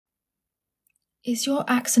Is your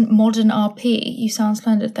accent modern RP? You sound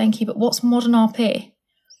splendid, thank you. But what's modern RP?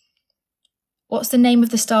 What's the name of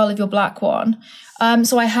the style of your black one?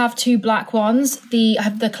 So I have two black ones. I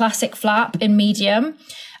have the classic flap in medium,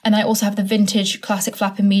 and I also have the vintage classic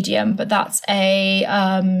flap in medium, but that's a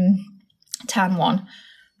tan one.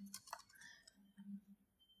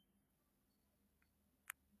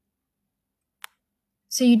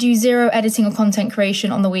 So you do zero editing or content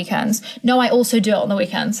creation on the weekends? No, I also do it on the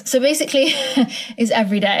weekends. So basically it's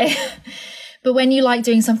every day. But when you like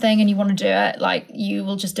doing something and you want to do it, like, you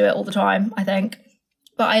will just do it all the time, I think.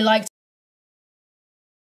 But I like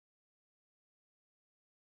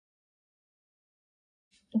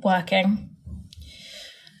working.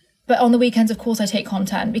 But on the weekends, of course, I take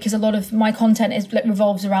content, because a lot of my content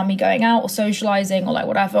revolves around me going out or socializing or like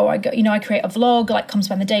whatever. Or I go, I create a vlog, like, come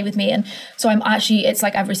spend the day with me. And so it's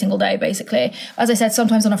like every single day, basically. As I said,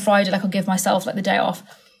 sometimes on a Friday, like, I'll give myself like the day off.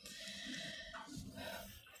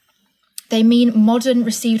 They mean modern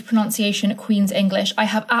received pronunciation Queen's English. I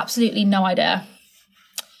have absolutely no idea.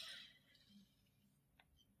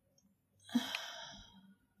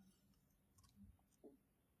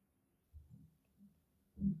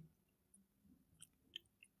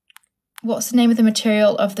 What's the name of the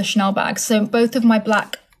material of the Chanel bags? So both of my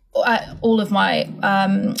all of my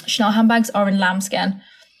Chanel handbags are in lambskin.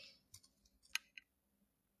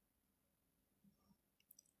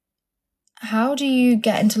 How do you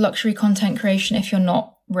get into luxury content creation if you're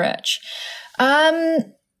not rich?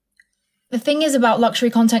 The thing is about luxury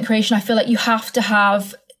content creation, I feel like you have to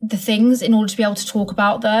have the things in order to be able to talk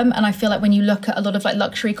about them. And I feel like when you look at a lot of like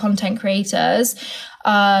luxury content creators,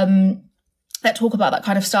 that talk about that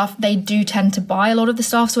kind of stuff, they do tend to buy a lot of the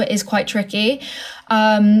stuff, so it is quite tricky.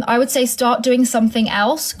 I would say start doing something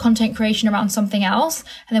else, content creation around something else,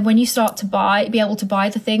 and then when you start to be able to buy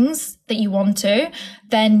the things that you want to,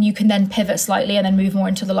 then you can then pivot slightly and then move more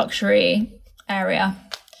into the luxury area.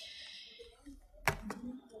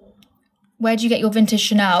 Where do you get your vintage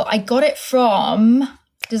Chanel? I got it from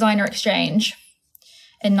Designer Exchange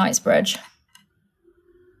in Knightsbridge.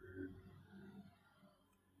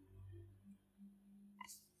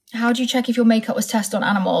 How do you check if your makeup was tested on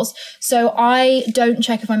animals? So I don't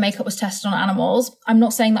check if my makeup was tested on animals. I'm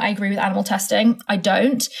not saying that I agree with animal testing. I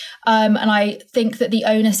don't. And I think that the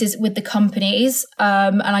onus is with the companies.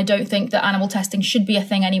 And I don't think that animal testing should be a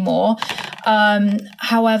thing anymore.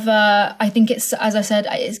 However, I think it's, as I said,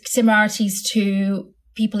 it's similarities to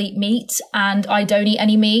people eat meat, and I don't eat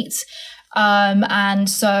any meat. And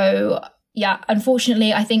so, yeah,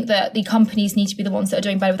 unfortunately, I think that the companies need to be the ones that are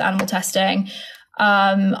doing better with animal testing.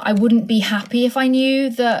 I wouldn't be happy if I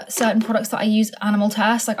knew that certain products that I use animal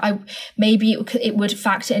tests, like maybe it would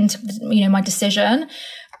factor into, my decision,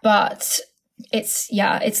 but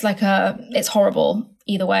it's horrible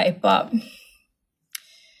either way. But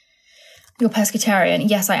you're pescatarian.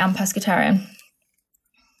 Yes, I am pescatarian.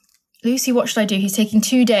 Lucy, what should I do? He's taking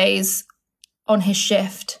 2 days on his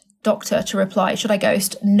shift, doctor, to reply. Should I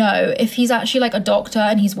ghost? No. If he's actually like a doctor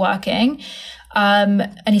and he's working, and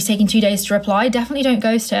he's taking 2 days to reply, definitely don't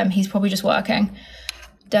ghost him. He's probably just working.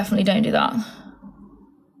 Definitely don't do that.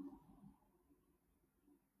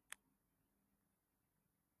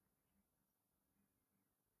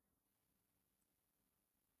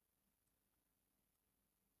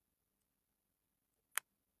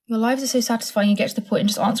 Your lives are so satisfying, you get to the point and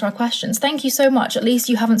just answer our questions. Thank you so much. At least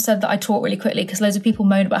you haven't said that I talk really quickly, because loads of people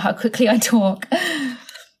moan about how quickly I talk.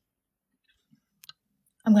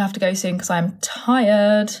 I'm gonna have to go soon because I'm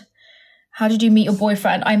tired. How did you meet your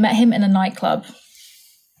boyfriend? I met him in a nightclub.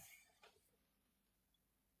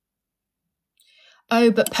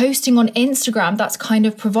 Oh, but posting on Instagram, that's kind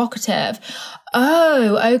of provocative.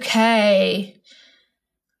 Oh, okay.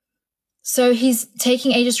 So he's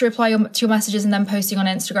taking ages to reply to your messages and then posting on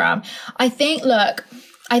Instagram. I think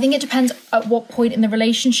it depends at what point in the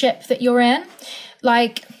relationship that you're in.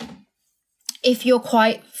 Like, if you're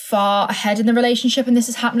quite far ahead in the relationship and this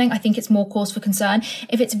is happening, I think it's more cause for concern.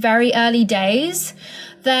 If it's very early days,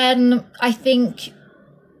 then I think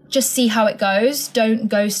just see how it goes. Don't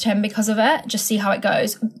ghost him because of it. Just see how it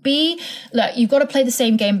goes. Look, you've got to play the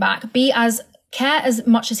same game back. Care as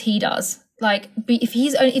much as he does. Like, if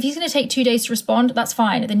he's going to take 2 days to respond, that's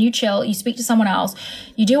fine. Then you chill, you speak to someone else,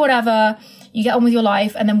 you do whatever, you get on with your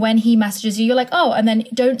life. And then when he messages you, you're like, oh, and then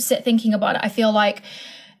don't sit thinking about it. I feel like,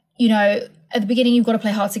 at the beginning, you've got to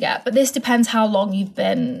play hard to get. But this depends how long you've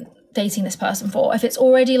been dating this person for. If it's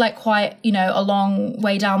already like quite, a long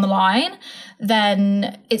way down the line,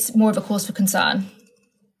 then it's more of a cause for concern.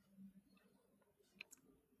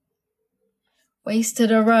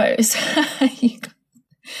 Wasted a rose.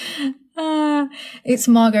 It's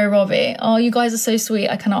Margot Robbie. Oh, you guys are so sweet.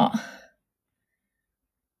 I cannot.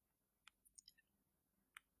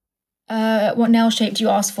 What nail shape do you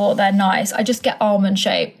ask for? They're nice. I just get almond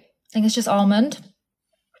shape. I think it's just almond.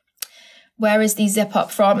 Where is the zip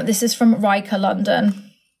up from? This is from Riker,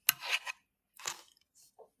 London.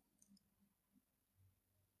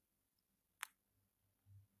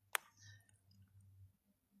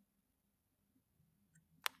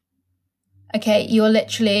 Okay, you're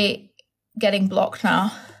literally getting blocked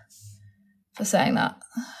now for saying that.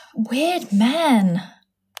 Weird men.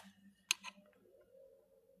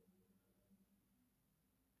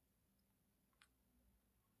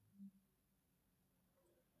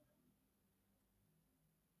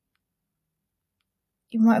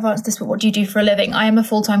 You might have answered this, but what do you do for a living? I am a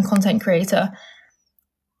full-time content creator.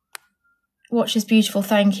 Watch is beautiful,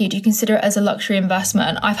 thank you. Do you consider it as a luxury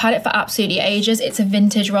investment? I've had it for absolutely ages. It's a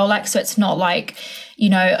vintage Rolex, so it's not like, you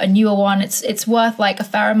know, a newer one. It's worth like a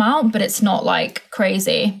fair amount, but it's not like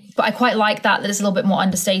crazy. But I quite like that it's a little bit more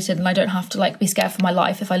understated and I don't have to like be scared for my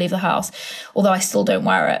life if I leave the house. Although I still don't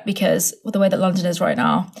wear it because with the way that London is right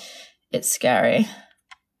now, it's scary.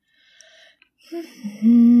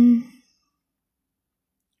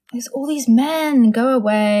 There's all these men, go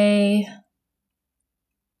away.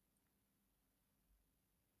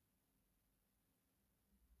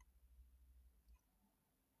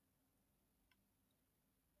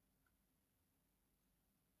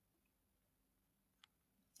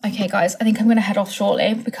 Okay, guys, I think I'm going to head off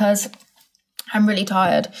shortly because I'm really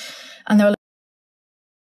tired and there are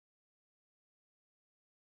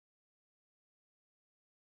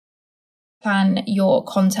plan your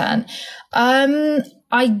content.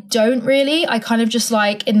 I don't really. I kind of just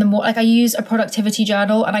like in the like I use a productivity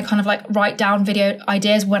journal and I kind of like write down video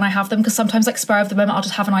ideas when I have them, because sometimes like spur of the moment I'll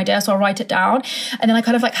just have an idea, so I'll write it down and then I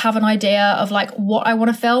kind of like have an idea of like what I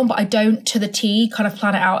want to film, but I don't to the T kind of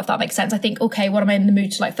plan it out, if that makes sense. I think, okay, what am I in the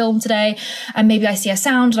mood to like film today? And maybe I see a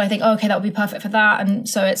sound and I think, oh, okay, that would be perfect for that, and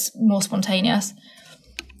so it's more spontaneous.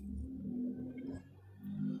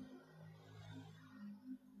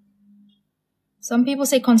 Some people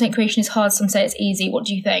say content creation is hard, some say it's easy. What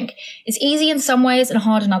do you think? It's easy in some ways and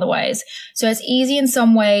hard in other ways. So it's easy in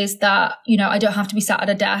some ways that, you know, I don't have to be sat at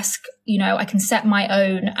a desk. You know, I can set my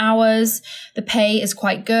own hours. The pay is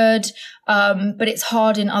quite good. But it's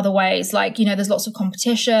hard in other ways. Like, you know, there's lots of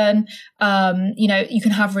competition. You know, you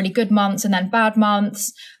can have really good months and then bad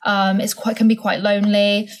months. Can be quite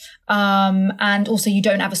lonely. And also you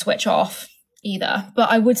don't ever switch off either.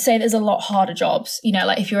 But I would say there's a lot harder jobs, you know,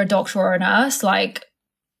 like if you're a doctor or a nurse, like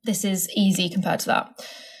this is easy compared to that.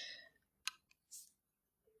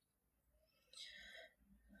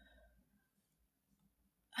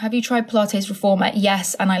 Have you tried Pilates Reformer?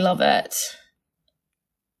 Yes, and I love it.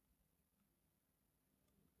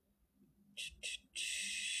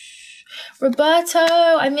 Roberto,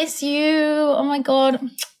 I miss you. Oh my God.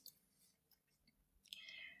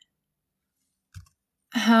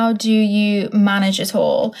 How do you manage it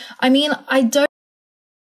all? I mean, I don't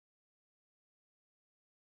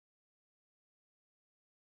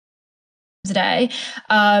today.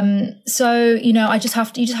 So, you know, you just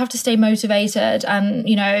have to stay motivated and,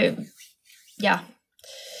 you know, yeah.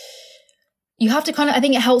 You have to kind of, I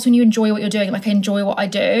think it helps when you enjoy what you're doing. Like I enjoy what I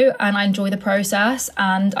do and I enjoy the process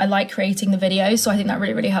and I like creating the videos. So I think that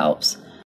really, really helps.